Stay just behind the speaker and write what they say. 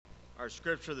Our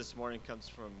scripture this morning comes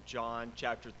from John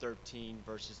chapter 13,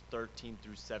 verses 13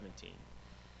 through 17.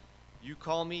 You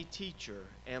call me teacher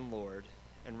and Lord,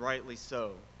 and rightly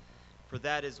so, for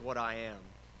that is what I am.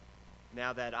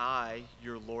 Now that I,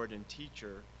 your Lord and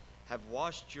teacher, have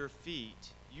washed your feet,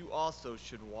 you also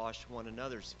should wash one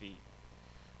another's feet.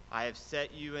 I have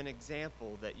set you an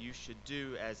example that you should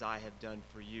do as I have done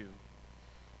for you.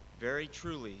 Very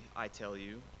truly, I tell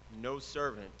you, no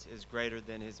servant is greater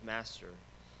than his master,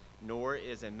 nor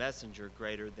is a messenger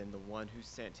greater than the one who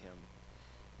sent him.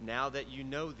 Now that you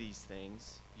know these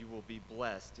things, you will be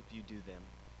blessed if you do them.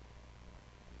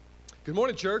 Good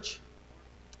morning, church.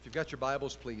 If you've got your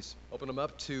Bibles, please open them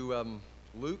up to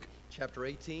Luke chapter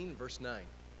 18, verse 9.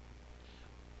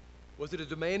 Was it a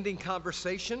demanding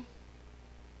conversation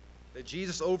that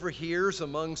Jesus overhears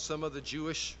among some of the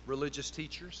Jewish religious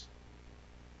teachers?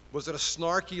 Was it a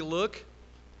snarky look?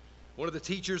 One of the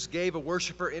teachers gave a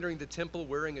worshiper entering the temple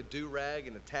wearing a do-rag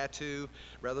and a tattoo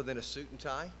rather than a suit and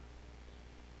tie?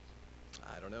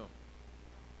 I don't know.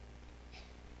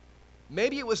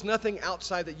 Maybe it was nothing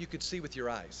outside that you could see with your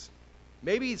eyes.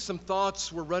 Maybe some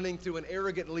thoughts were running through an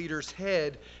arrogant leader's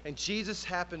head, and Jesus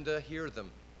happened to hear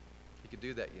them. He could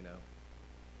do that, you know.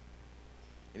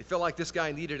 And he felt like this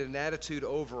guy needed an attitude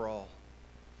overall.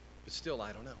 But still,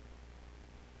 I don't know.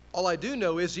 All I do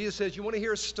know is Jesus says, you want to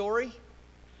hear a story?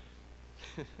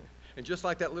 And just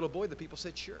like that little boy, the people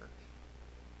said, sure.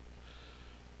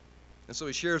 And so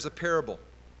he shares a parable,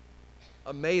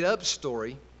 a made-up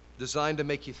story designed to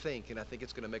make you think, and I think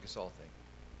it's going to make us all think.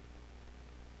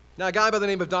 Now, a guy by the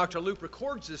name of Dr. Luke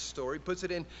records this story, puts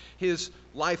it in his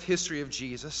life history of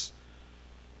Jesus,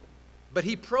 but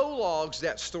he prologues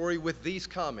that story with these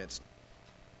comments.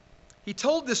 He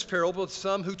told this parable to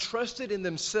some who trusted in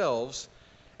themselves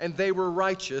and they were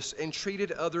righteous and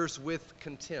treated others with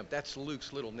contempt. That's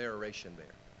Luke's little narration there.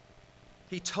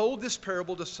 He told this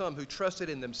parable to some who trusted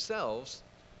in themselves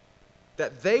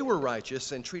that they were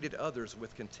righteous and treated others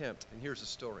with contempt. And here's the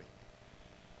story.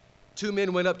 Two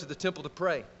men went up to the temple to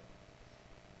pray.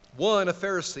 One a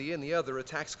Pharisee and the other a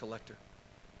tax collector.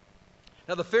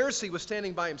 Now the Pharisee was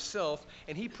standing by himself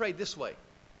and he prayed this way.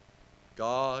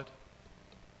 God,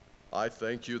 I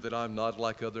thank you that I'm not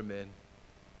like other men,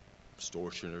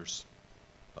 extortioners,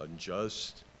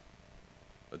 unjust,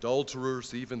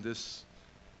 adulterers, even this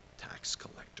tax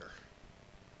collector.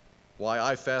 Why,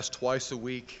 I fast twice a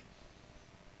week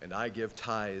and I give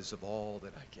tithes of all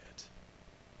that I get.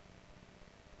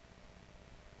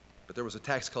 But there was a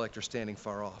tax collector standing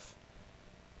far off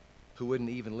who wouldn't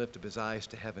even lift up his eyes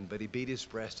to heaven, but he beat his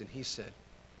breast and he said,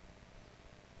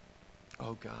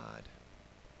 Oh God,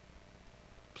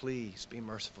 please be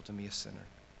merciful to me, a sinner.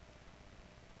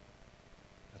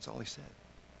 That's all he said.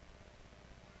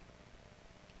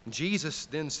 And Jesus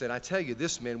then said, I tell you,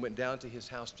 this man went down to his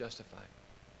house justified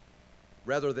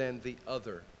rather than the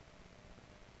other.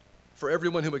 For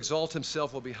everyone who exalts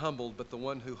himself will be humbled, but the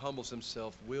one who humbles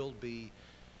himself will be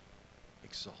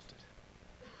exalted.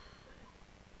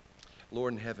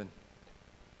 Lord in heaven,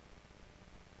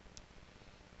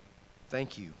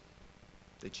 thank you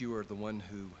that you are the one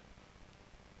who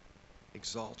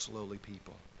exalts lowly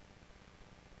people.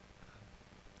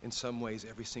 In some ways,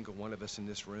 every single one of us in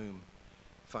this room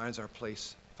finds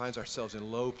ourselves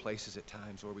in low places at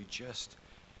times where we just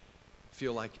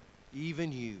feel like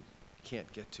even you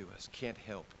can't get to us, can't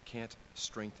help, can't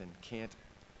strengthen, can't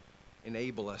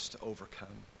enable us to overcome.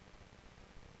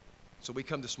 So we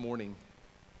come this morning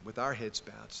with our heads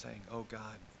bowed saying, oh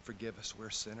God, forgive us, we're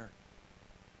a sinner.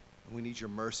 And we need your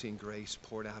mercy and grace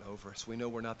poured out over us. We know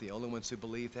we're not the only ones who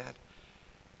believe that.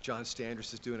 John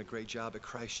Standers is doing a great job at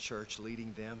Christ Church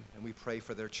leading them, and we pray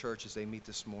for their church as they meet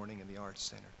this morning in the Arts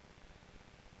Center.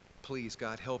 Please,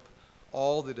 God, help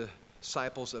all the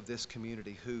disciples of this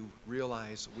community who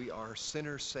realize we are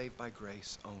sinners saved by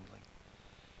grace only,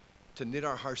 to knit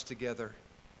our hearts together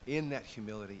in that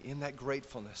humility, in that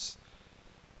gratefulness,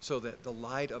 so that the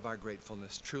light of our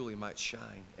gratefulness truly might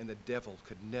shine and the devil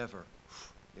could never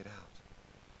get out.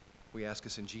 We ask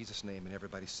this in Jesus' name, and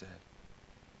everybody said.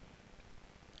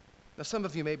 Now, some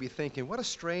of you may be thinking, what a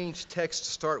strange text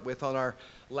to start with on our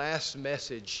last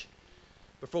message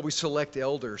before we select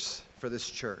elders for this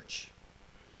church,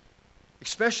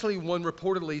 especially one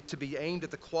reportedly to be aimed at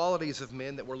the qualities of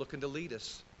men that were looking to lead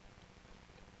us.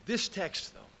 This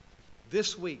text, though,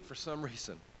 this week, for some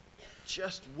reason,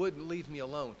 just wouldn't leave me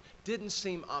alone. Didn't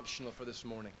seem optional for this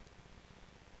morning.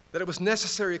 That it was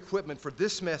necessary equipment for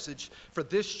this message, for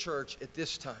this church at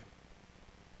this time.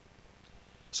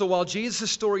 So while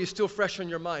Jesus' story is still fresh on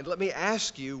your mind, let me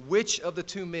ask you, which of the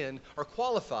two men are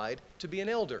qualified to be an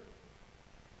elder?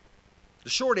 The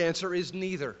short answer is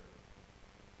neither.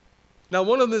 Now,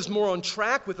 one of them is more on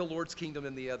track with the Lord's kingdom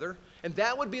than the other, and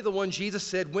that would be the one Jesus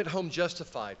said went home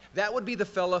justified. That would be the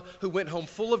fella who went home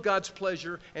full of God's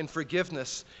pleasure and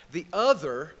forgiveness. The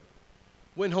other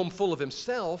went home full of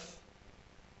himself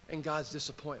and God's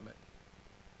disappointment.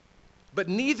 But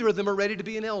neither of them are ready to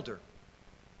be an elder.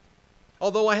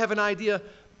 Although I have an idea,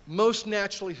 most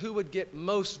naturally, who would get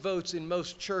most votes in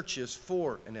most churches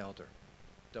for an elder?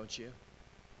 Don't you?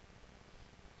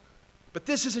 But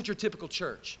this isn't your typical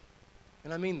church.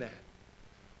 And I mean that.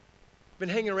 Been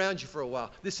hanging around you for a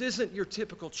while. This isn't your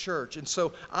typical church. And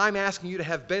so I'm asking you to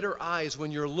have better eyes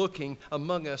when you're looking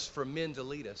among us for men to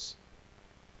lead us.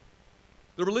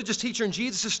 The religious teacher in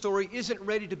Jesus' story isn't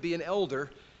ready to be an elder.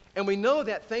 And we know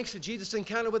that thanks to Jesus'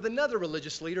 encounter with another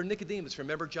religious leader, Nicodemus.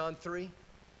 Remember John 3?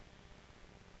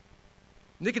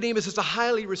 Nicodemus is a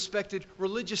highly respected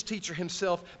religious teacher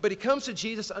himself, but he comes to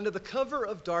Jesus under the cover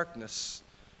of darkness.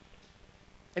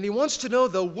 And he wants to know,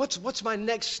 though, what's my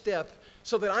next step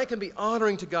so that I can be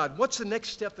honoring to God? What's the next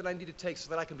step that I need to take so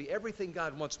that I can be everything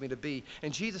God wants me to be?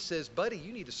 And Jesus says, buddy,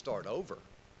 you need to start over.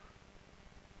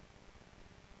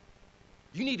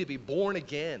 You need to be born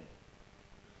again.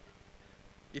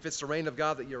 If it's the reign of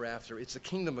God that you're after, it's the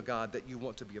kingdom of God that you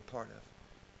want to be a part of.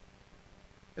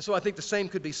 And so I think the same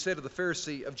could be said of the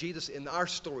Pharisee of Jesus in our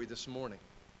story this morning.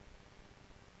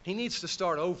 He needs to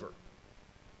start over.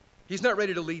 He's not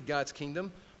ready to lead God's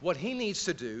kingdom. What he needs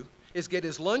to do is get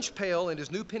his lunch pail and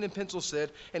his new pen and pencil set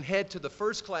and head to the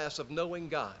first class of Knowing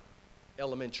God,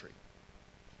 elementary.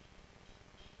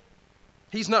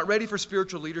 He's not ready for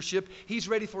spiritual leadership. He's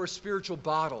ready for a spiritual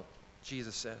bottle,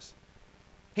 Jesus says.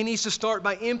 He needs to start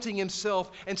by emptying himself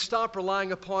and stop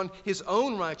relying upon his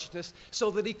own righteousness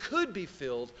so that he could be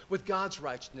filled with God's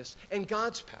righteousness and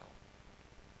God's power.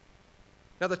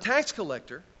 Now, the tax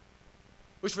collector,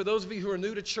 which for those of you who are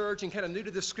new to church and kind of new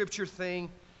to this scripture thing,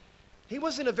 he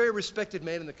wasn't a very respected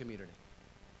man in the community.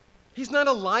 He's not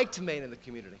a liked man in the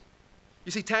community.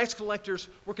 You see, tax collectors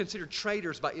were considered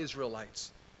traitors by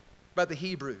Israelites, by the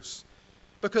Hebrews,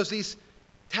 because these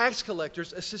tax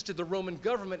collectors assisted the Roman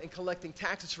government in collecting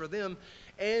taxes for them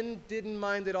and didn't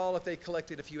mind at all if they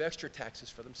collected a few extra taxes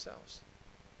for themselves.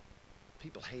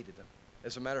 People hated them.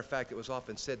 As a matter of fact, it was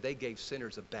often said they gave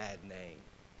sinners a bad name.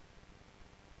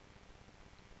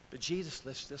 But Jesus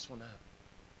lifts this one up.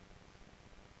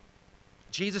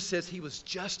 Jesus says he was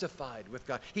justified with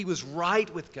God. He was right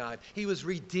with God. He was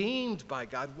redeemed by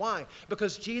God. Why?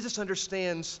 Because Jesus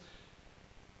understands.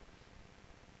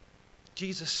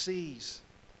 Jesus sees.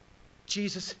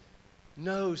 Jesus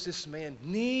knows this man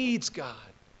needs God.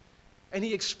 And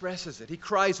he expresses it. He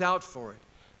cries out for it.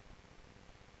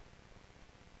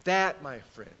 That, my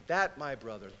friend, that, my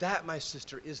brother, that, my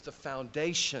sister, is the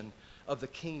foundation of the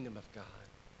kingdom of God.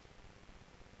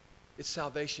 It's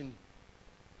salvation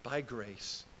by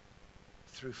grace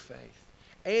through faith.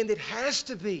 And it has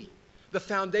to be the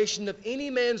foundation of any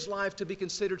man's life to be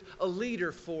considered a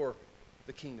leader for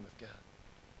the kingdom of God.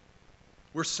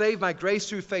 We're saved by grace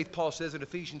through faith, Paul says in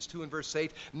Ephesians 2 and verse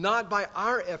 8, not by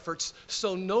our efforts,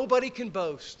 so nobody can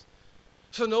boast.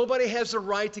 So nobody has the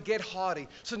right to get haughty.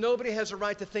 So nobody has the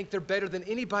right to think they're better than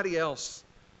anybody else.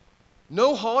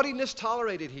 No haughtiness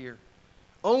tolerated here.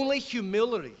 Only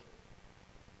humility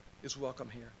is welcome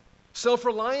here.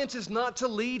 Self-reliance is not to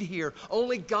lead here.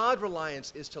 Only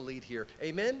God-reliance is to lead here.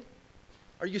 Amen?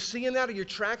 Are you seeing that? Are you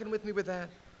tracking with me with that?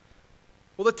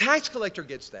 Well, the tax collector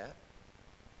gets that.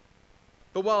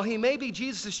 But while he may be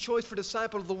Jesus' choice for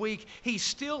disciple of the week, he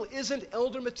still isn't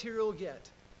elder material yet.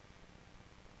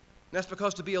 And that's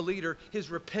because to be a leader, his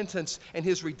repentance and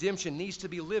his redemption needs to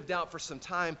be lived out for some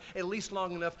time, at least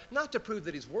long enough, not to prove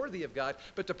that he's worthy of God,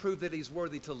 but to prove that he's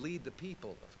worthy to lead the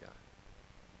people of God.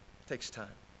 It takes time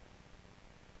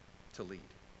to lead.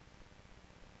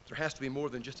 There has to be more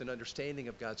than just an understanding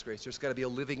of God's grace. There's got to be a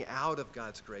living out of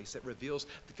God's grace that reveals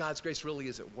that God's grace really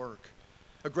is at work.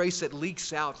 A grace that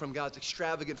leaks out from God's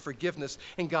extravagant forgiveness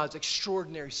and God's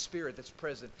extraordinary spirit that's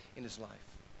present in his life.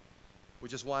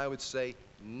 Which is why I would say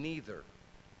neither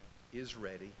is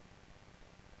ready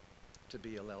to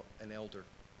be an elder,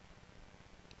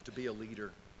 to be a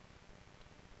leader.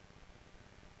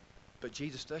 But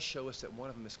Jesus does show us that one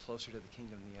of them is closer to the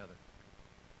kingdom than the other.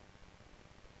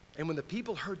 And when the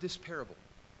people heard this parable,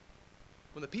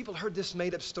 when the people heard this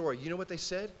made-up story, you know what they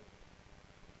said?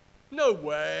 No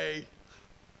way.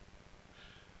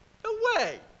 No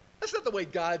way. That's not the way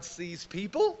God sees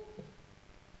people.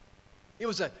 It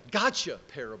was a gotcha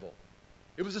parable.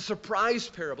 It was a surprise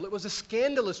parable. It was a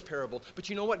scandalous parable. But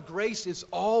you know what? Grace is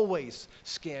always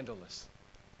scandalous.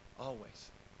 Always.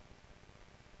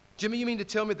 Jimmy, you mean to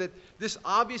tell me that this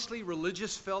obviously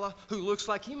religious fella who looks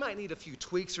like he might need a few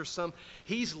tweaks or some,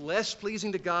 he's less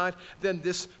pleasing to God than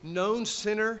this known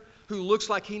sinner who looks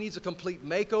like he needs a complete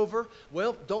makeover?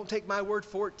 Well, don't take my word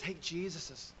for it. Take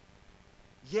Jesus's.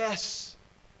 Yes.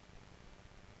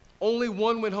 Only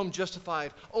one went home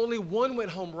justified. Only one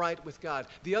went home right with God.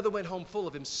 The other went home full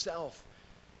of himself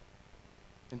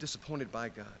and disappointed by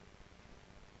God.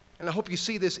 And I hope you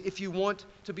see this if you want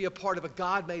to be a part of a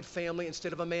God-made family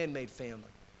instead of a man-made family.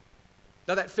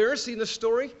 Now, that Pharisee in the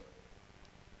story,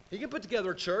 he can put together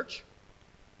a church.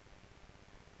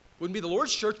 Wouldn't be the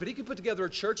Lord's church, but he could put together a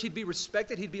church. He'd be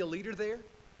respected. He'd be a leader there.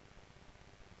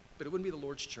 But it wouldn't be the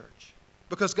Lord's church.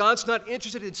 Because God's not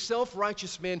interested in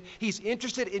self-righteous men. He's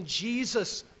interested in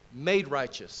Jesus made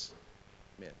righteous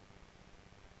men.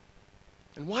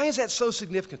 And why is that so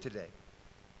significant today?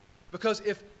 Because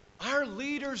if our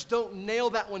leaders don't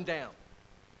nail that one down,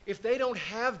 if they don't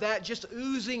have that just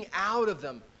oozing out of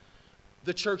them,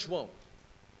 the church won't.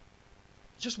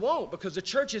 It just won't, because the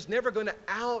church is never going to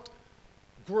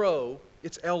outgrow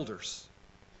its elders.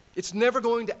 It's never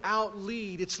going to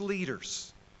outlead its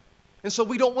leaders. And so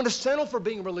we don't want to settle for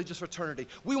being a religious fraternity.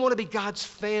 We want to be God's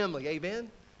family,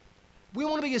 amen? We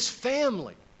want to be His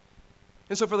family.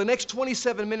 And so for the next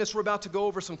 27 minutes, we're about to go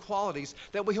over some qualities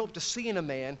that we hope to see in a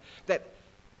man that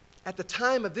at the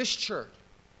time of this church,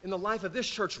 in the life of this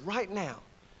church right now,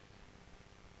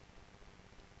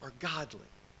 are godly,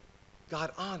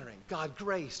 God-honoring,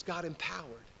 God-graced, God-empowered.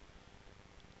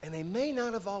 And they may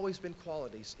not have always been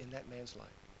qualities in that man's life.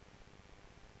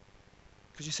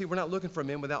 Because you see, we're not looking for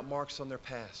men without marks on their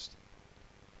past.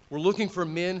 We're looking for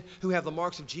men who have the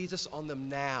marks of Jesus on them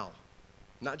now.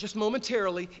 Not just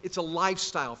momentarily, it's a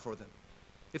lifestyle for them.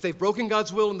 If they've broken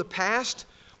God's will in the past,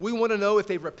 we want to know if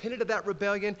they've repented of that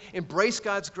rebellion, embraced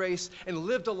God's grace, and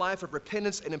lived a life of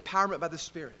repentance and empowerment by the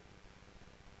Spirit.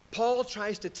 Paul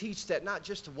tries to teach that not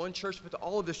just to one church, but to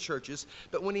all of his churches.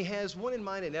 But when he has one in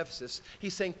mind in Ephesus,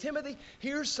 he's saying, Timothy,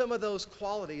 here's some of those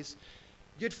qualities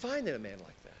you'd find in a man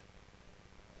like that.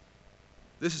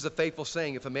 This is a faithful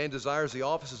saying. If a man desires the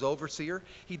office as overseer,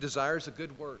 he desires a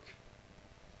good work.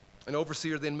 An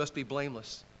overseer then must be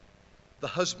blameless, the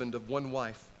husband of one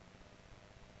wife,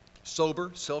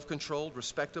 sober, self-controlled,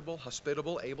 respectable,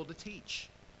 hospitable, able to teach,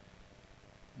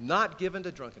 not given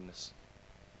to drunkenness,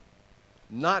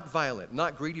 not violent,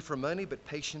 not greedy for money, but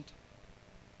patient,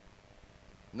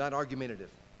 not argumentative,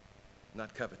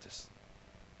 not covetous.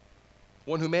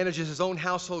 One who manages his own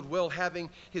household well, having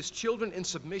his children in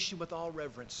submission with all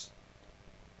reverence.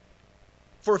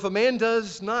 For if a man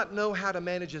does not know how to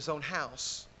manage his own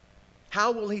house,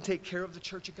 how will he take care of the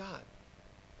church of God?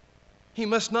 He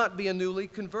must not be a newly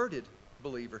converted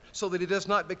believer, so that he does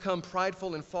not become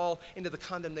prideful and fall into the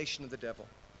condemnation of the devil.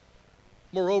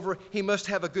 Moreover, he must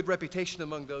have a good reputation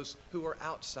among those who are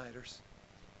outsiders,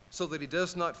 so that he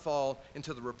does not fall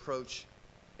into the reproach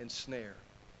and snare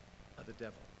of the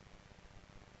devil.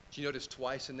 Did you notice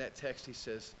twice in that text he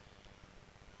says,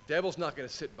 devil's not going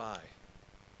to sit by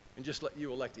and just let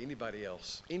you elect anybody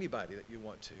else, anybody that you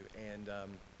want to, and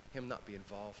him not be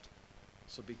involved.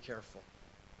 So be careful.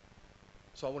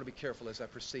 So I want to be careful as I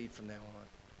proceed from now on.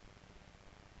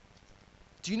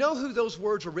 Do you know who those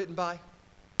words were written by?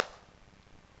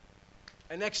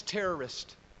 An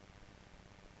ex-terrorist.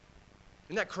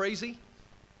 Isn't that crazy?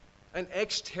 An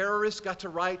ex-terrorist got to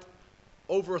write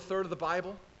over a third of the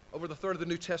Bible, over the third of the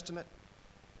New Testament.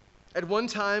 At one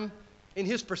time, in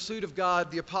his pursuit of God,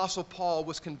 the Apostle Paul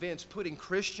was convinced putting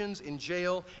Christians in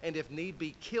jail and, if need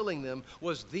be, killing them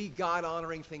was the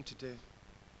God-honoring thing to do.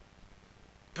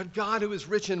 But God, who is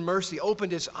rich in mercy,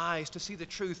 opened his eyes to see the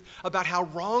truth about how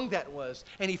wrong that was,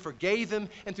 and he forgave him,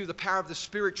 and through the power of the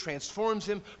Spirit transforms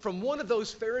him from one of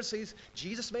those Pharisees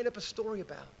Jesus made up a story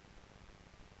about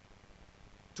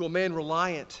to a man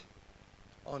reliant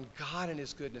on God and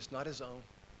his goodness, not his own.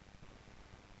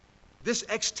 This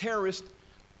ex-terrorist,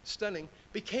 stunning,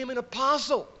 became an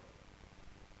apostle.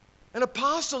 An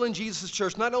apostle in Jesus'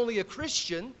 church, not only a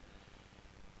Christian,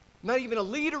 not even a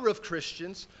leader of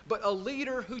Christians, but a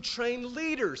leader who trained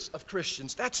leaders of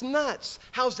Christians. That's nuts.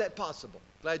 How's that possible?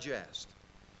 Glad you asked.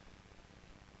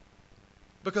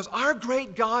 Because our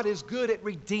great God is good at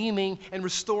redeeming and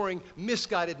restoring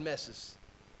misguided messes.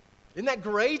 Isn't that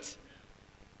great?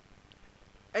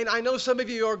 And I know some of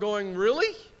you are going,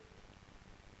 really?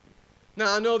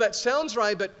 Now, I know that sounds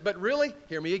right, but really?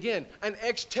 Hear me again. An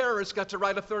ex-terrorist got to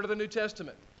write a third of the New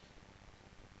Testament.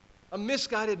 A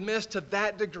misguided mess to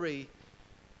that degree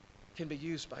can be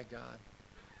used by God.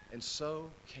 And so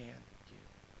can you.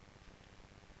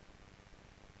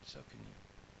 So can you.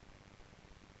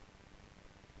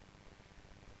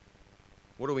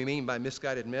 What do we mean by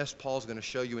misguided mess? Paul's going to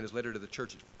show you in his letter to the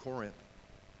church at Corinth.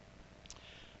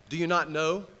 Do you not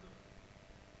know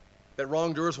that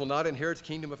wrongdoers will not inherit the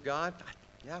kingdom of God?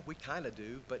 Yeah, we kind of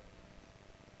do, but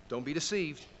don't be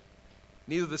deceived.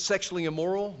 Neither the sexually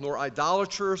immoral, nor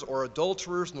idolaters or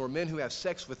adulterers, nor men who have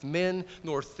sex with men,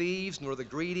 nor thieves, nor the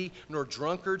greedy, nor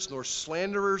drunkards, nor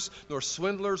slanderers, nor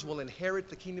swindlers will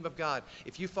inherit the kingdom of God.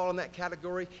 If you fall in that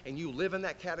category and you live in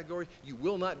that category, you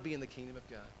will not be in the kingdom of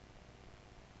God.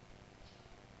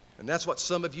 And that's what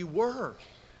some of you were.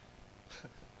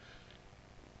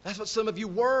 That's what some of you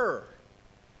were.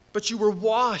 But you were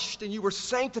washed and you were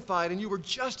sanctified and you were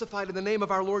justified in the name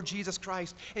of our Lord Jesus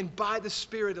Christ and by the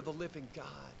Spirit of the living God.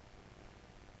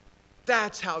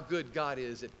 That's how good God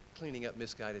is at cleaning up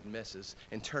misguided messes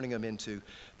and turning them into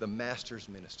the Master's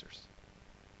ministers.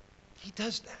 He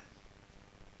does that.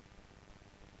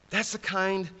 That's the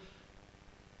kind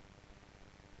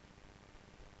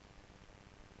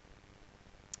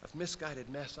of misguided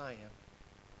mess I am.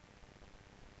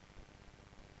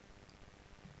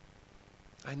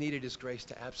 I needed His grace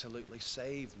to absolutely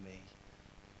save me,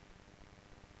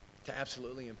 to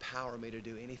absolutely empower me to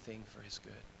do anything for His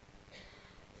good.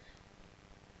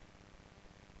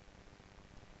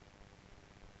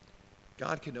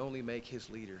 God can only make His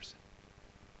leaders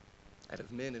out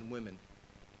of men and women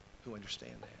who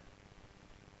understand that.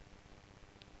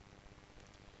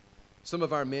 Some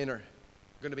of our men are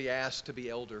going to be asked to be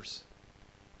elders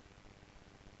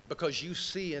because you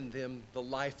see in them the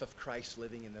life of Christ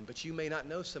living in them, but you may not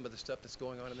know some of the stuff that's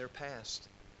going on in their past.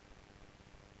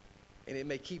 And it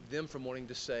may keep them from wanting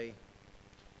to say,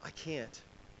 I can't,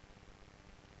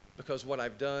 because what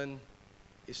I've done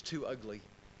is too ugly,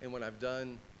 and what I've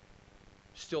done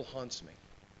still haunts me.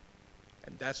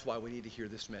 And that's why we need to hear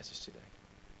this message today.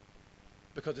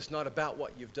 Because it's not about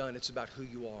what you've done, it's about who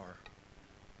you are.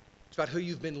 It's about who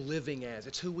you've been living as.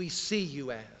 It's who we see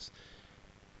you as.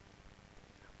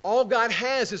 All God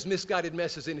has is misguided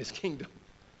messes in His kingdom.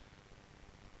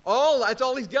 That's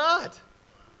all He's got.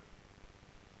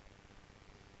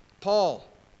 Paul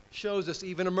shows us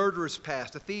even a murderer's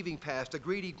past, a thieving past, a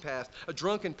greedy past, a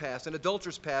drunken past, an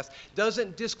adulterous past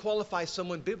doesn't disqualify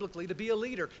someone biblically to be a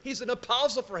leader. He's an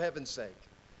apostle, for heaven's sake.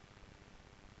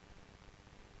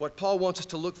 What Paul wants us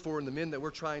to look for in the men that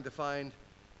we're trying to find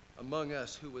among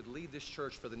us who would lead this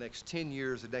church for the next 10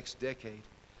 years, the next decade,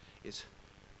 is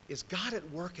God at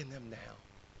work in them now?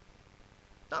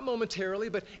 Not momentarily,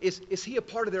 but is He a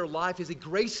part of their life? Is He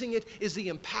gracing it? Is He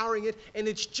empowering it? And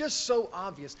it's just so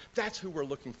obvious. That's who we're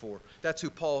looking for. That's who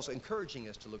Paul's encouraging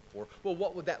us to look for. Well,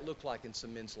 what would that look like in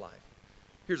some men's life?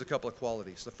 Here's a couple of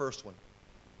qualities. The first one.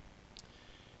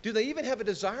 Do they even have a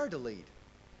desire to lead?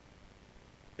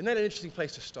 Isn't that an interesting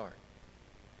place to start?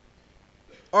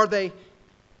 Are they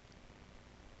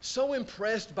so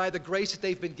impressed by the grace that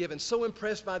they've been given, so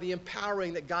impressed by the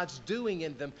empowering that God's doing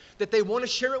in them, that they want to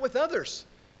share it with others?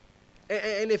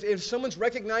 And if someone's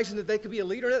recognizing that they could be a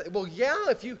leader, well,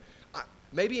 yeah,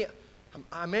 maybe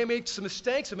I may make some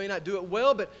mistakes, I may not do it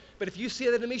well, but if you see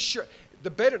that in me, sure,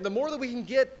 the more that we can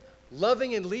get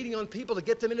loving and leading on people to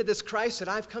get them into this Christ that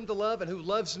I've come to love and who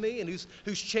loves me and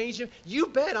who's changed them, you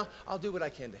bet I'll do what I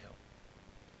can to help.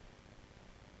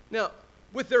 Now,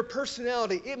 with their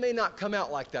personality, it may not come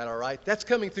out like that, all right? That's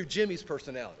coming through Jimmy's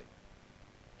personality.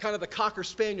 Kind of the Cocker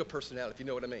Spaniel personality, if you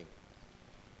know what I mean.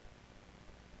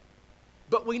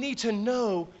 But we need to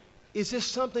know, is this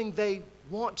something they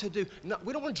want to do? No,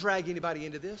 we don't want to drag anybody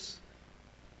into this.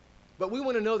 But we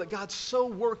want to know that God's so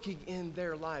working in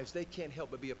their lives, they can't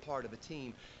help but be a part of a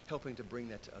team helping to bring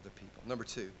that to other people. Number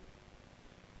two,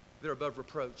 they're above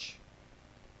reproach.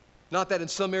 Not that in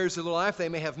some areas of their life they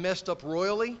may have messed up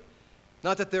royally.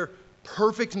 Not that they're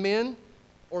perfect men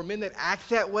or men that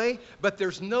act that way, but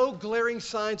there's no glaring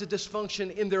signs of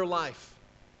dysfunction in their life.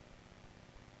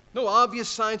 No obvious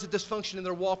signs of dysfunction in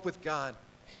their walk with God.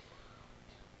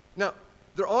 Now,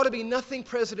 there ought to be nothing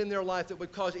present in their life that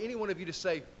would cause any one of you to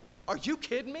say, are you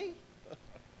kidding me?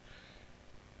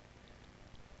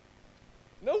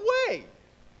 No way.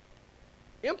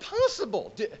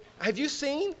 Impossible. Have you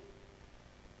seen?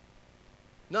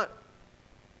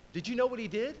 Did you know what he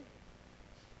did?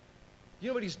 You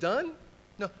know what he's done?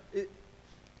 No.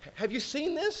 Have you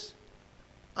seen this?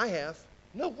 I have.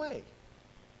 No way.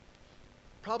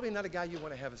 Probably not a guy you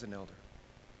want to have as an elder.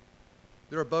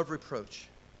 They're above reproach.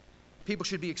 People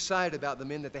should be excited about the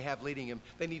men that they have leading them.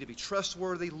 They need to be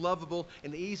trustworthy, lovable,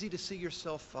 and easy to see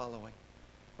yourself following,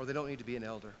 or they don't need to be an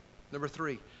elder. Number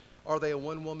three, are they a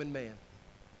one-woman man?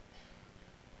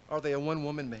 Are they a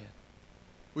one-woman man?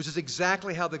 Which is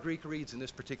exactly how the Greek reads in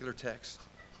this particular text.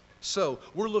 So,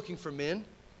 we're looking for men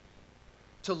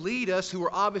to lead us who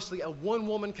are obviously a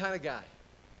one-woman kind of guy.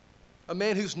 A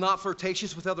man who's not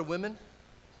flirtatious with other women.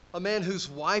 A man whose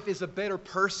wife is a better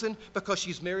person because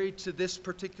she's married to this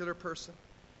particular person.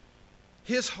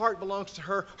 His heart belongs to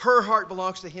her, her heart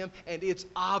belongs to him, and it's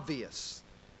obvious.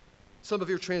 Some of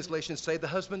your translations say the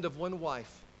husband of one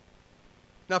wife.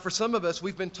 Now, for some of us,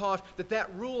 we've been taught that that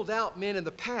ruled out men in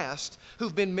the past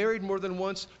who've been married more than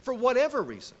once for whatever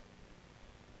reason.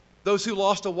 Those who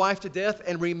lost a wife to death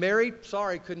and remarried,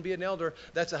 sorry, couldn't be an elder.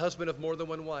 That's a husband of more than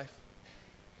one wife.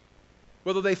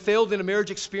 Whether they failed in a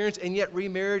marriage experience and yet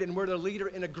remarried and were the leader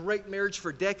in a great marriage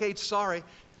for decades, sorry,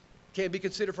 can't be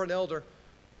considered for an elder.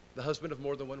 The husband of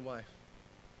more than one wife.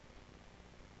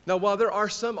 Now, while there are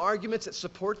some arguments that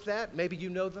support that, maybe you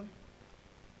know them,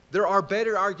 there are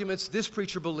better arguments, this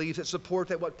preacher believes, that support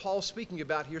that what Paul's speaking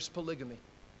about here is polygamy.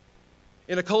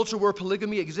 In a culture where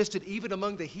polygamy existed even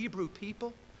among the Hebrew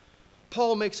people,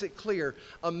 Paul makes it clear,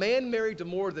 a man married to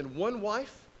more than one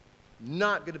wife,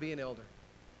 not going to be an elder.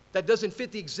 That doesn't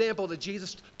fit the example that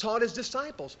Jesus taught his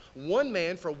disciples. One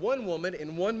man for one woman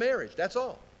in one marriage, that's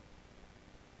all.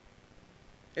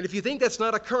 And if you think that's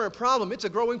not a current problem, it's a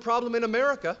growing problem in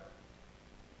America.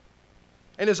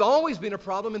 And has always been a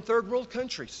problem in third world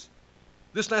countries.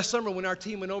 This last summer when our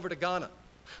team went over to Ghana,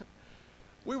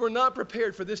 we were not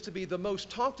prepared for this to be the most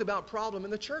talked about problem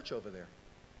in the church over there.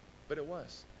 But it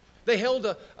was. They held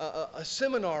a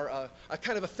seminar, a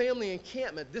kind of a family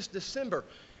encampment this December.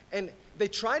 And they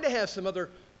tried to have some other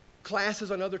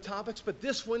classes on other topics, but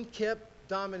this one kept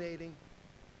dominating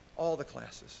all the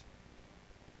classes.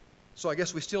 So I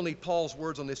guess we still need Paul's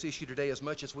words on this issue today as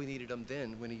much as we needed them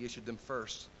then when he issued them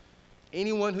first.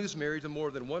 Anyone who's married to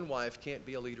more than one wife can't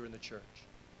be a leader in the church,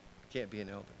 can't be an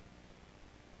elder.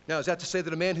 Now, is that to say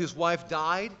that a man whose wife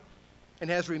died and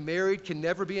has remarried can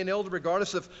never be an elder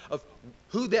regardless of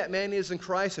who that man is in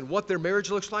Christ and what their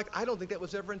marriage looks like? I don't think that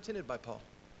was ever intended by Paul.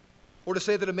 Or to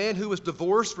say that a man who was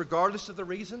divorced regardless of the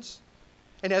reasons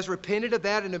and has repented of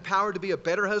that and empowered to be a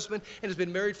better husband and has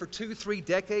been married for 2-3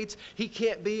 decades, he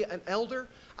can't be an elder?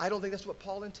 I don't think that's what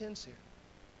Paul intends here.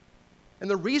 And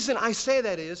the reason I say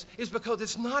that is because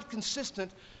it's not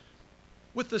consistent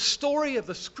with the story of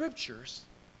the Scriptures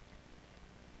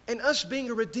and us being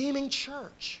a redeeming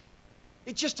church.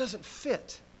 It just doesn't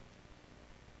fit.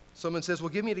 Someone says, well,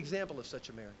 give me an example of such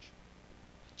a marriage.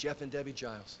 Jeff and Debbie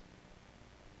Giles.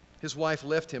 His wife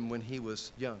left him when he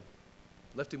was young.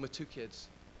 Left him with 2 kids.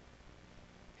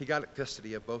 He got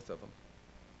custody of both of them.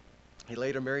 He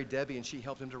later married Debbie, and she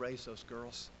helped him to raise those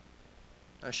girls.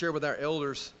 I share with our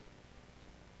elders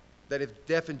that if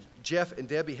Jeff and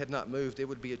Debbie had not moved, it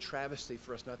would be a travesty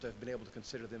for us not to have been able to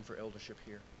consider them for eldership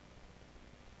here.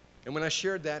 And when I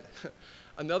shared that,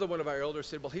 another one of our elders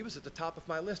said, well, he was at the top of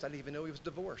my list. I didn't even know he was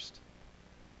divorced.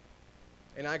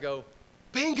 And I go,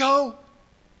 bingo!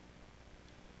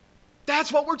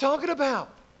 That's what we're talking about.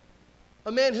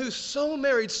 A man who's so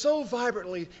married so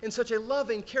vibrantly in such a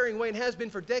loving, caring way and has been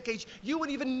for decades, you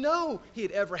wouldn't even know he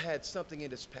had ever had something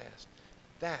in his past.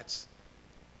 That's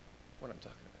what I'm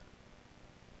talking about.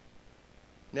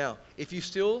 Now, if you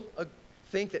still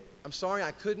think that, I'm sorry,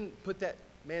 I couldn't put that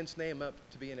man's name up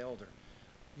to be an elder,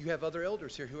 you have other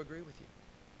elders here who agree with you.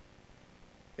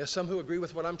 There's some who agree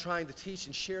with what I'm trying to teach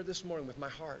and share this morning with my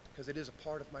heart, because it is a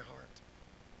part of my heart.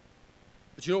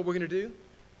 But you know what we're going to do?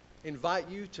 Invite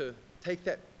you to take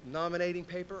that nominating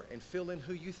paper and fill in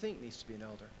who you think needs to be an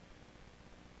elder.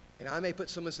 And I may put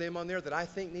someone's name on there that I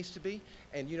think needs to be.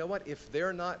 And you know what? If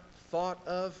they're not thought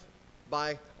of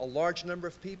by a large number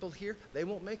of people here, they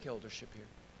won't make eldership here.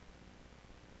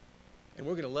 And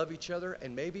we're going to love each other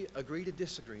and maybe agree to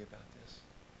disagree about this.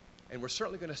 And we're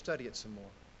certainly going to study it some more,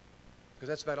 because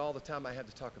that's about all the time I have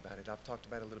to talk about it. I've talked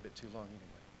about it a little bit too long anyway.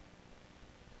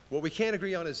 What we can't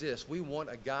agree on is this. We want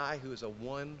a guy who is a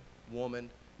one-woman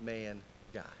man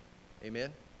guy.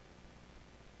 Amen?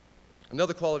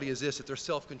 Another quality is this, that they're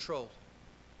self-controlled,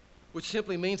 which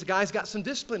simply means the guy's got some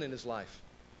discipline in his life.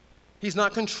 He's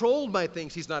not controlled by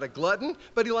things. He's not a glutton,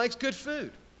 but he likes good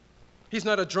food. He's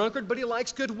not a drunkard, but he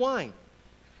likes good wine.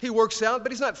 He works out,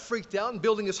 but he's not freaked out and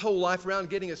building his whole life around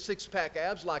getting a 6-pack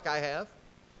abs like I have.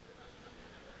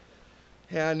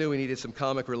 Yeah, I knew he needed some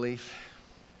comic relief.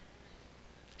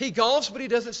 He golfs, but he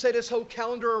doesn't set his whole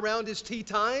calendar around his tee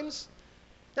times.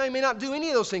 Now, he may not do any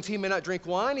of those things. He may not drink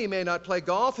wine. He may not play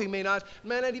golf. He may not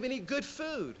even eat good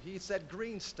food. He eats that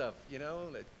green stuff,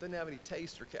 that doesn't have any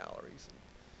taste or calories.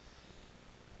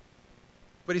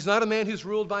 But he's not a man who's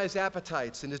ruled by his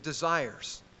appetites and his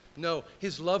desires. No,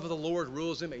 his love of the Lord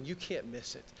rules him, and you can't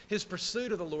miss it. His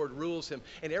pursuit of the Lord rules him,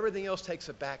 and everything else takes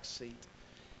a back seat.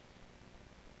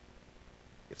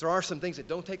 If there are some things that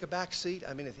don't take a back seat,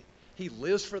 he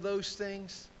lives for those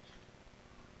things,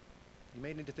 you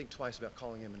may need to think twice about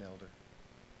calling him an elder.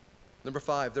 Number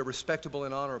 5, they're respectable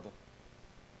and honorable.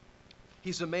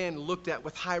 He's a man looked at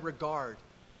with high regard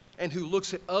and who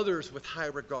looks at others with high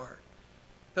regard.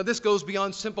 Now, this goes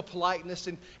beyond simple politeness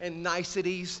and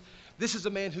niceties. This is a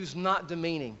man who's not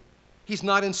demeaning. He's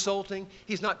not insulting.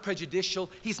 He's not prejudicial.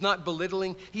 He's not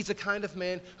belittling. He's the kind of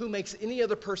man who makes any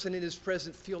other person in his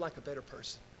presence feel like a better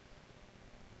person.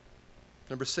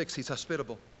 Number 6, he's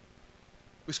hospitable.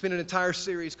 We spent an entire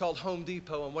series called Home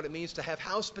Depot on what it means to have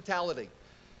hospitality.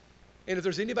 And if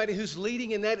there's anybody who's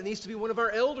leading in that, it needs to be one of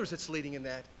our elders that's leading in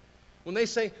that. When they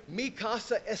say, mi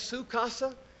casa es su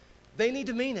casa, they need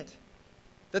to mean it.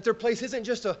 That their place isn't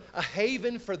just a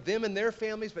haven for them and their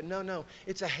families, but no,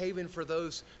 it's a haven for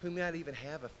those who may not even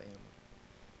have a family.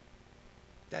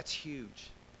 That's huge.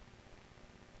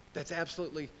 That's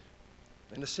absolutely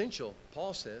an essential,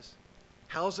 Paul says.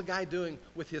 How's the guy doing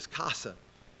with his casa?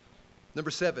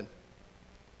 Number 7,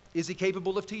 is he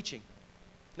capable of teaching?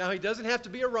 Now, he doesn't have to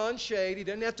be a Ron Shade, he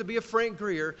doesn't have to be a Frank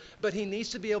Greer, but he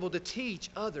needs to be able to teach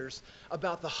others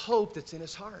about the hope that's in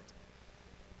his heart.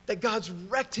 That God's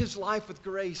wrecked his life with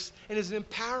grace and is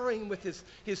empowering with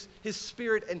his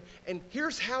spirit. And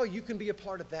here's how you can be a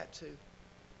part of that too.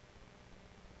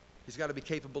 He's got to be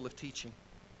capable of teaching.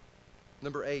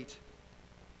 Number 8,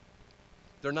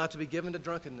 they're not to be given to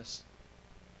drunkenness.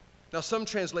 Now, some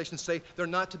translations say they're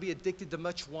not to be addicted to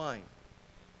much wine.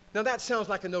 Now, that sounds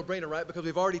like a no-brainer, right? Because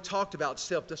we've already talked about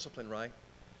self-discipline, right?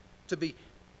 To be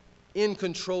in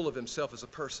control of himself as a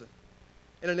person.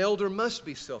 And an elder must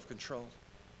be self-controlled.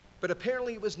 But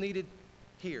apparently it was needed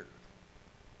here.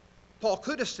 Paul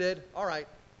could have said, all right,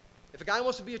 if a guy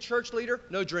wants to be a church leader,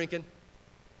 no drinking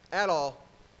at all.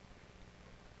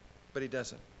 But he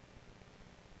doesn't.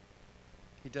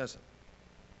 He doesn't.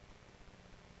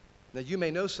 Now, you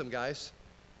may know some guys,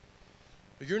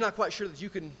 but you're not quite sure that you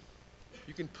can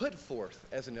put forth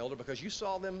as an elder because you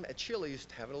saw them at Chili's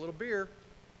having a little beer.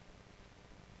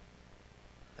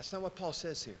 That's not what Paul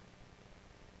says here.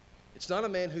 It's not a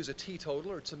man who's a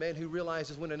teetotaler. It's a man who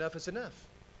realizes when enough is enough.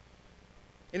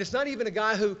 And it's not even a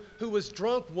guy who was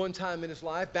drunk one time in his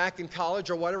life, back in college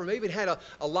or whatever, maybe had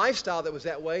a lifestyle that was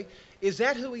that way. Is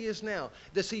that who he is now?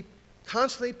 Is he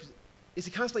constantly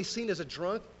seen as a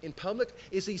drunk in public?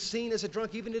 Is he seen as a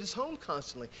drunk even at his home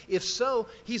constantly? If so,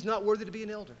 he's not worthy to be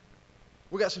an elder.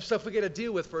 We got some stuff we got to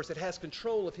deal with first that has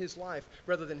control of his life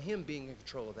rather than him being in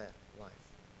control of that life.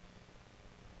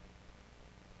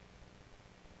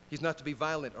 He's not to be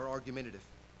violent or argumentative.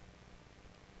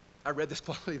 I read this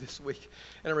quality this week,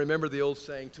 and I remember the old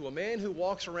saying, to a man who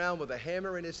walks around with a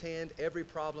hammer in his hand, every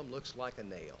problem looks like a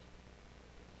nail.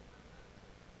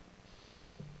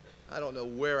 I don't know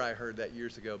where I heard that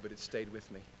years ago, but it stayed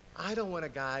with me. I don't want a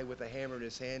guy with a hammer in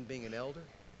his hand being an elder.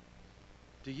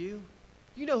 Do you?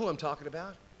 You know who I'm talking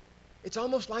about. It's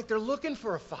almost like they're looking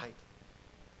for a fight.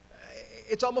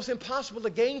 It's almost impossible to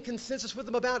gain consensus with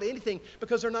them about anything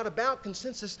because they're not about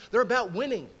consensus. They're about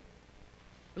winning.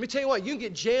 Let me tell you what, you can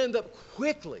get jammed up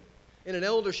quickly in an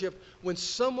eldership when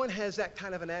someone has that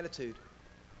kind of an attitude.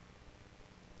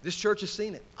 This church has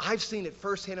seen it. I've seen it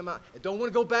firsthand. I don't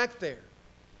want to go back there.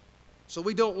 So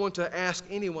we don't want to ask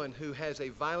anyone who has a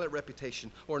violent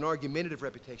reputation or an argumentative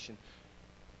reputation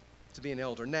to be an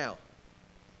elder. Now,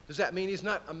 does that mean he's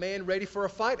not a man ready for a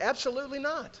fight? Absolutely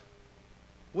not.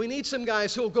 We need some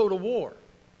guys who will go to war,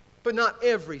 but not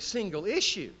every single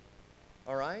issue,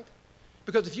 all right?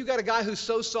 Because if you got a guy who's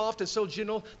so soft and so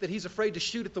gentle that he's afraid to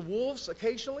shoot at the wolves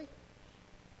occasionally,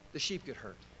 the sheep get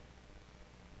hurt.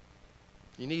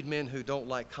 You need men who don't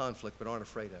like conflict but aren't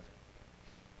afraid of it.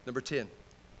 Number 10,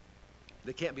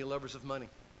 they can't be lovers of money.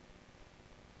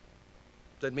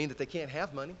 Doesn't mean that they can't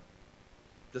have money.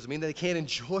 Doesn't mean that they can't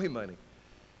enjoy money.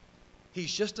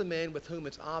 He's just a man with whom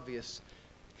it's obvious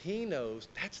he knows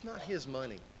that's not his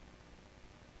money.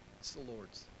 It's the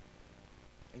Lord's.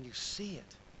 And you see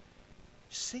it.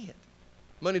 You see it.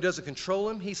 Money doesn't control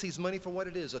him. He sees money for what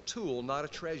it is, a tool, not a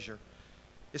treasure.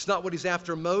 It's not what he's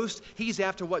after most. He's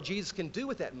after what Jesus can do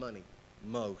with that money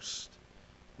most,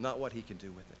 not what he can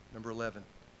do with it. Number 11,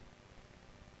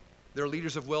 they're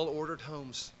leaders of well-ordered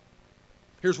homes.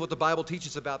 Here's what the Bible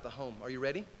teaches about the home. Are you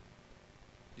ready?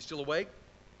 You still awake?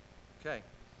 Okay.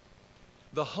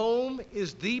 The home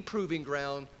is the proving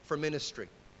ground for ministry.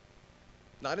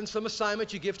 Not in some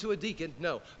assignment you give to a deacon.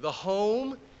 No, the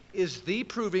home is the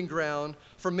proving ground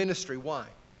for ministry. Why?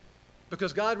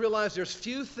 Because God realized there's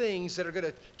few things that are going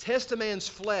to test a man's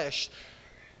flesh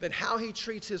than how he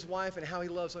treats his wife and how he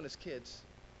loves on his kids.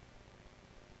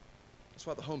 That's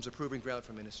why the home's a proving ground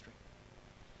for ministry.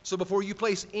 So before you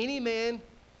place any man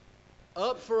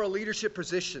up for a leadership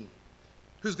position,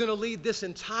 who's going to lead this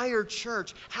entire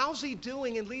church. How's he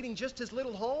doing in leading just his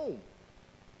little home?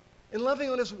 And loving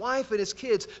on his wife and his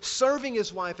kids, serving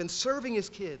his wife and serving his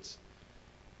kids.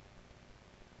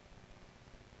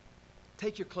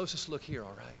 Take your closest look here,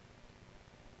 all right?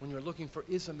 When you're looking for,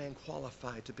 is a man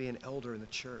qualified to be an elder in the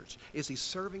church? Is he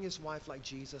serving his wife like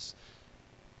Jesus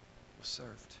was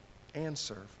served and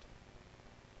served?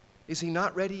 Is he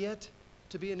not ready yet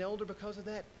to be an elder because of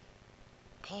that?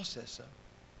 Paul says so.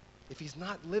 If he's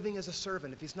not living as a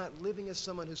servant, if he's not living as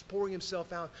someone who's pouring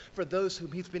himself out for those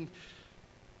whom he's been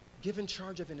given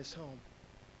charge of in his home,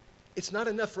 it's not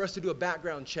enough for us to do a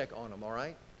background check on them, all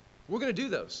right? We're going to do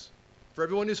those. For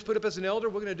everyone who's put up as an elder,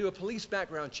 we're going to do a police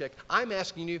background check. I'm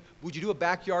asking you, would you do a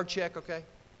backyard check, okay?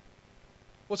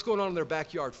 What's going on in their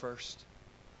backyard first?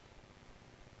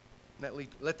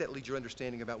 Let that lead your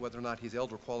understanding about whether or not he's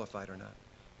elder qualified or not.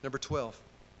 Number 12,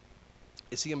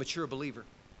 is he a mature believer?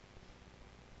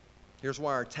 Here's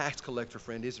why our tax collector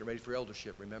friend isn't ready for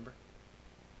eldership, remember?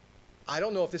 I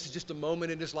don't know if this is just a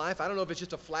moment in his life. I don't know if it's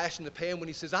just a flash in the pan when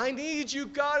he says, I need you,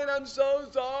 God, and I'm so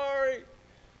sorry.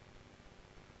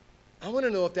 I want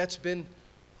to know if that's been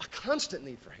a constant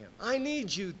need for him. I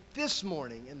need you this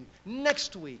morning and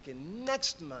next week and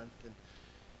next month.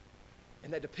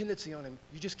 And that dependency on him,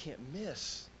 you just can't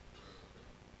miss.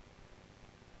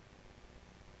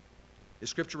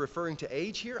 Is Scripture referring to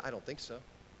age here? I don't think so.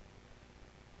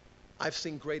 I've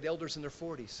seen great elders in their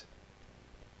 40s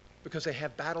because they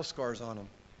have battle scars on them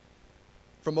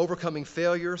from overcoming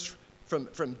failures,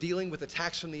 from dealing with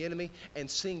attacks from the enemy and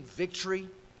seeing victory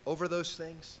over those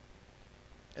things.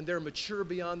 And they're mature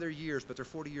beyond their years, but they're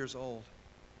 40 years old.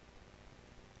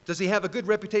 Does he have a good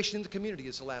reputation in the community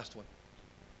is the last one.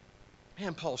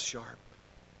 Man, Paul's sharp.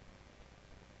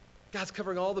 God's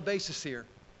covering all the bases here.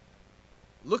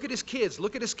 Look at his kids.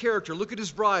 Look at his character. Look at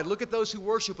his bride. Look at those who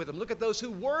worship with him. Look at those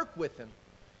who work with him.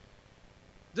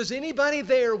 Does anybody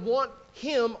there want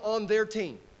him on their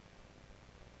team?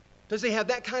 Does he have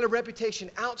that kind of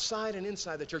reputation outside and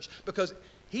inside the church? Because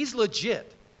he's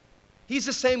legit. He's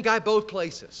the same guy both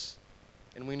places.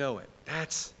 And we know it.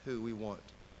 That's who we want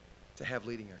to have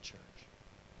leading our church.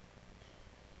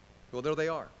 Well, there they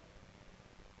are.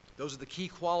 Those are the key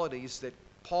qualities that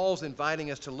Paul's inviting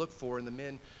us to look for in the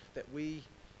men that we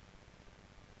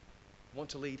want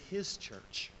to lead his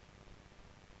church.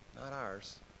 Not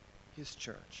ours, his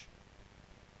church.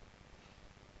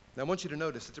 Now I want you to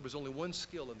notice that there was only one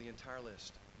skill in the entire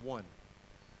list. One.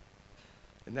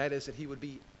 And that is that he would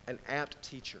be an apt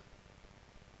teacher.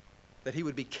 That he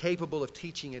would be capable of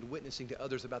teaching and witnessing to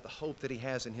others about the hope that he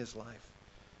has in his life.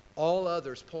 All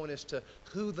others point us to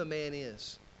who the man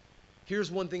is.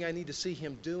 Here's one thing I need to see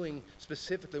him doing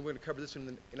specifically. We're going to cover this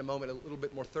in a moment a little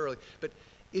bit more thoroughly. But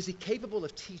is he capable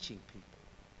of teaching people?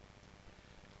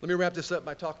 Let me wrap this up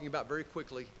by talking about very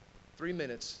quickly, 3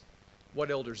 minutes,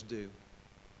 what elders do.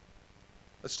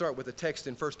 Let's start with a text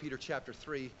in 1 Peter chapter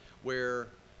 3 where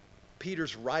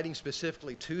Peter's writing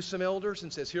specifically to some elders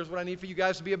and says, here's what I need for you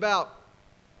guys to be about.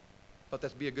 I thought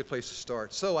that'd be a good place to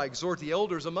start. So I exhort the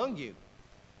elders among you,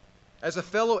 as a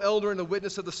fellow elder and a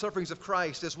witness of the sufferings of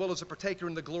Christ, as well as a partaker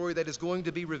in the glory that is going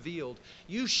to be revealed,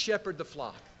 you shepherd the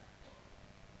flock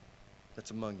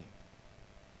that's among you,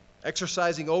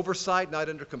 exercising oversight, not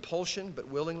under compulsion, but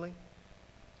willingly,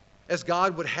 as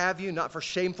God would have you, not for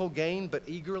shameful gain, but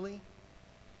eagerly,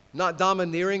 not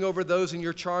domineering over those in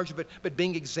your charge, but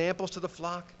being examples to the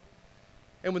flock.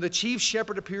 And when the chief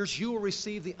shepherd appears, you will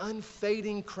receive the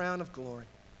unfading crown of glory.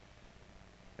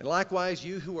 And likewise,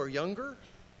 you who are younger,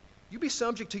 you be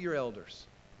subject to your elders.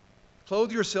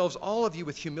 Clothe yourselves, all of you,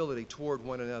 with humility toward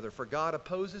one another, for God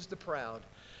opposes the proud,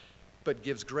 but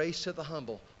gives grace to the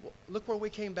humble. Well, look where we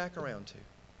came back around to.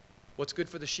 What's good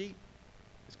for the sheep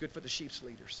is good for the sheep's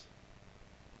leaders.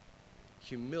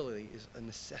 Humility is a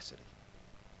necessity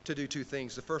to do two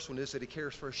things. The first one is that he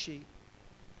cares for his sheep.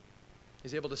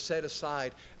 He's able to set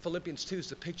aside. Philippians 2 is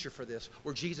the picture for this,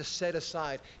 where Jesus set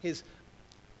aside his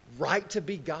right to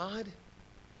be God,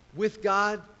 with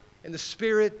God and the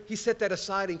Spirit. He set that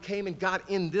aside and came and got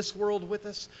in this world with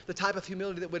us. The type of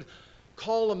humility that would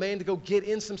call a man to go get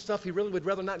in some stuff he really would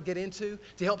rather not get into,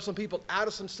 to help some people out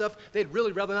of some stuff they'd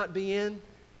really rather not be in,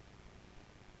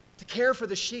 to care for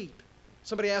the sheep.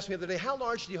 Somebody asked me the other day, how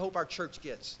large do you hope our church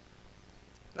gets?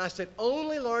 And I said,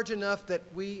 only large enough that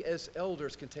we as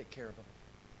elders can take care of them.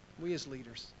 We as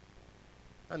leaders.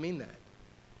 I mean that.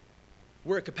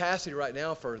 We're at capacity right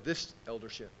now for this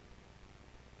eldership.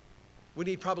 We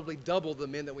need probably double the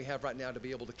men that we have right now to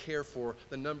be able to care for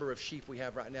the number of sheep we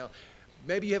have right now.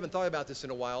 Maybe you haven't thought about this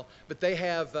in a while, but they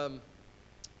have the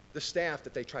staff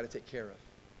that they try to take care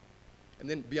of. And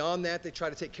then beyond that, they try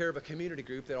to take care of a community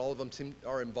group that all of them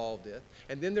are involved in.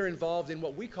 And then they're involved in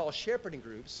what we call shepherding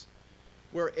groups,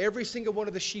 where every single one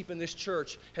of the sheep in this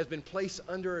church has been placed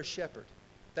under a shepherd.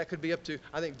 That could be up to,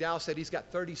 I think Dow said he's got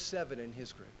 37 in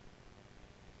his group.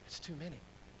 It's too many.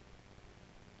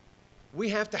 We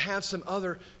have to have some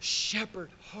other shepherd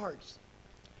hearts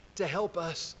to help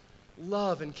us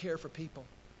love and care for people.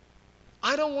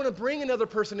 I don't want to bring another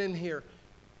person in here.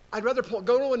 I'd rather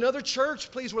go to another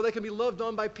church, please, where they can be loved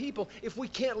on by people. If we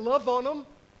can't love on them,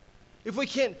 if we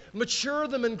can't mature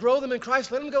them and grow them in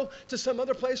Christ, let them go to some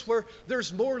other place where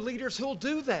there's more leaders who'll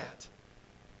do that.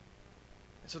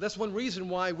 And so that's one reason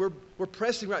why we're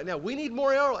pressing right now. We need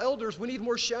more elders. We need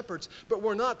more shepherds. But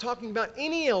we're not talking about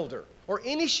any elder or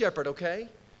any shepherd, okay?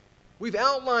 We've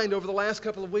outlined over the last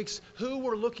couple of weeks who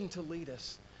we're looking to lead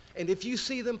us. And if you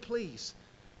see them, please,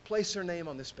 place their name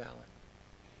on this ballot.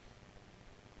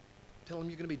 Tell them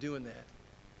you're going to be doing that.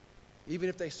 Even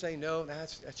if they say, no,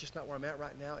 that's just not where I'm at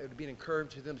right now, it would be an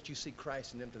encouragement to them that you see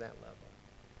Christ in them to that level.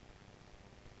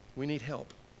 We need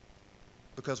help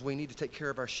because we need to take care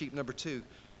of our sheep. Number two,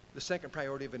 the second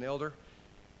priority of an elder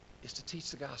is to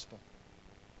teach the gospel.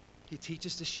 He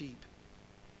teaches the sheep.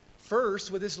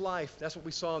 First, with his life. That's what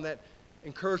we saw in that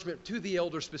encouragement to the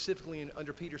elder, specifically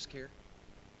under Peter's care.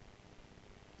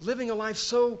 Living a life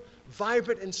so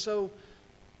vibrant and so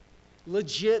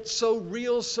legit, so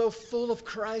real, so full of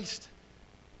Christ,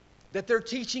 that they're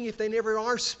teaching if they never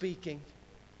are speaking.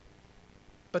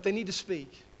 But they need to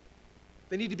speak.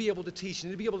 They need to be able to teach. They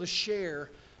need to be able to share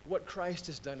what Christ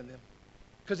has done in them.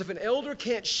 Because if an elder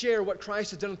can't share what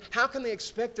Christ has done, how can they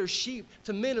expect their sheep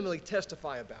to minimally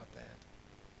testify about that?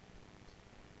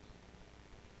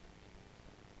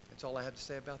 That's all I have to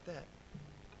say about that.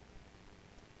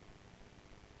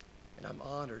 And I'm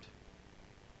honored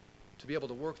to be able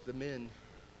to work with the men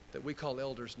that we call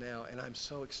elders now, and I'm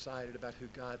so excited about who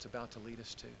God's about to lead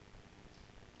us to.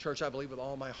 Church, I believe with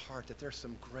all my heart that there's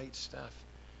some great stuff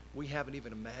we haven't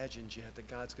even imagined yet that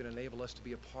God's going to enable us to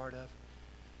be a part of,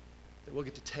 that we'll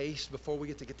get to taste before we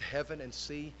get to heaven and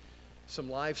see some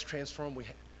lives transformed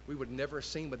we would never have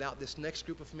seen without this next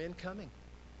group of men coming.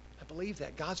 I believe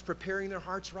that. God's preparing their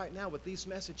hearts right now with these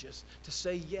messages to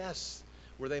say yes,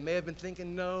 where they may have been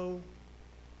thinking no.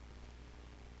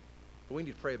 But we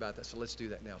need to pray about that, so let's do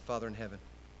that now. Father in heaven,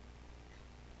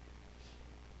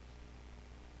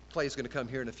 Clay is going to come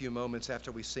here in a few moments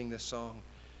after we sing this song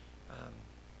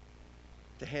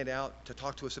to hand out, to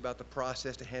talk to us about the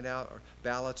process, to hand out our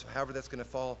ballots, however that's going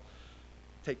to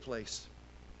take place.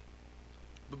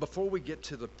 But before we get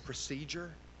to the procedure,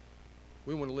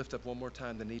 we want to lift up one more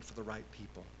time the need for the right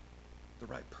people, the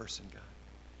right person, God.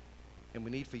 And we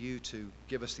need for you to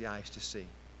give us the eyes to see.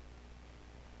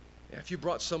 And if you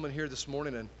brought someone here this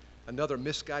morning and another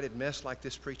misguided mess like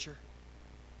this preacher,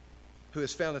 who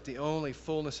has found that the only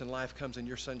fullness in life comes in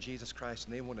your Son, Jesus Christ,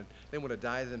 and they want to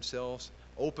die to themselves,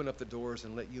 open up the doors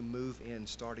and let you move in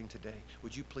starting today,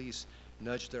 would you please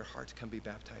nudge their heart to come be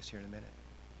baptized here in a minute?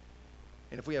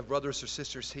 And if we have brothers or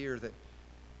sisters here that,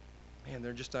 man,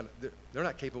 they're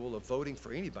not capable of voting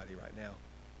for anybody right now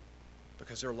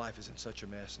because their life is in such a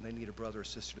mess, and they need a brother or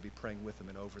sister to be praying with them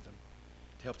and over them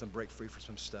to help them break free from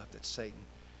some stuff that Satan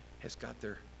has got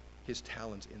his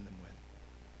talons in them with.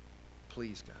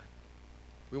 Please, God,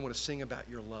 we want to sing about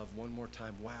your love one more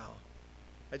time. Wow.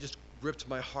 That just gripped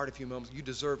my heart a few moments. You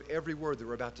deserve every word that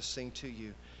we're about to sing to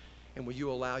you. And will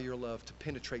you allow your love to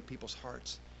penetrate people's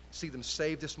hearts? See them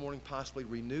saved this morning, possibly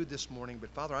renewed this morning. But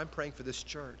Father, I'm praying for this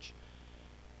church,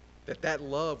 that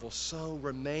love will so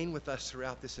remain with us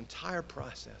throughout this entire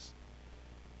process,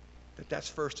 that's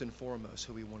first and foremost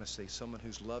who we want to see, someone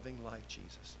who's loving like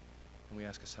Jesus. And we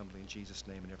ask us humbly in Jesus'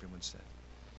 name, and everyone said.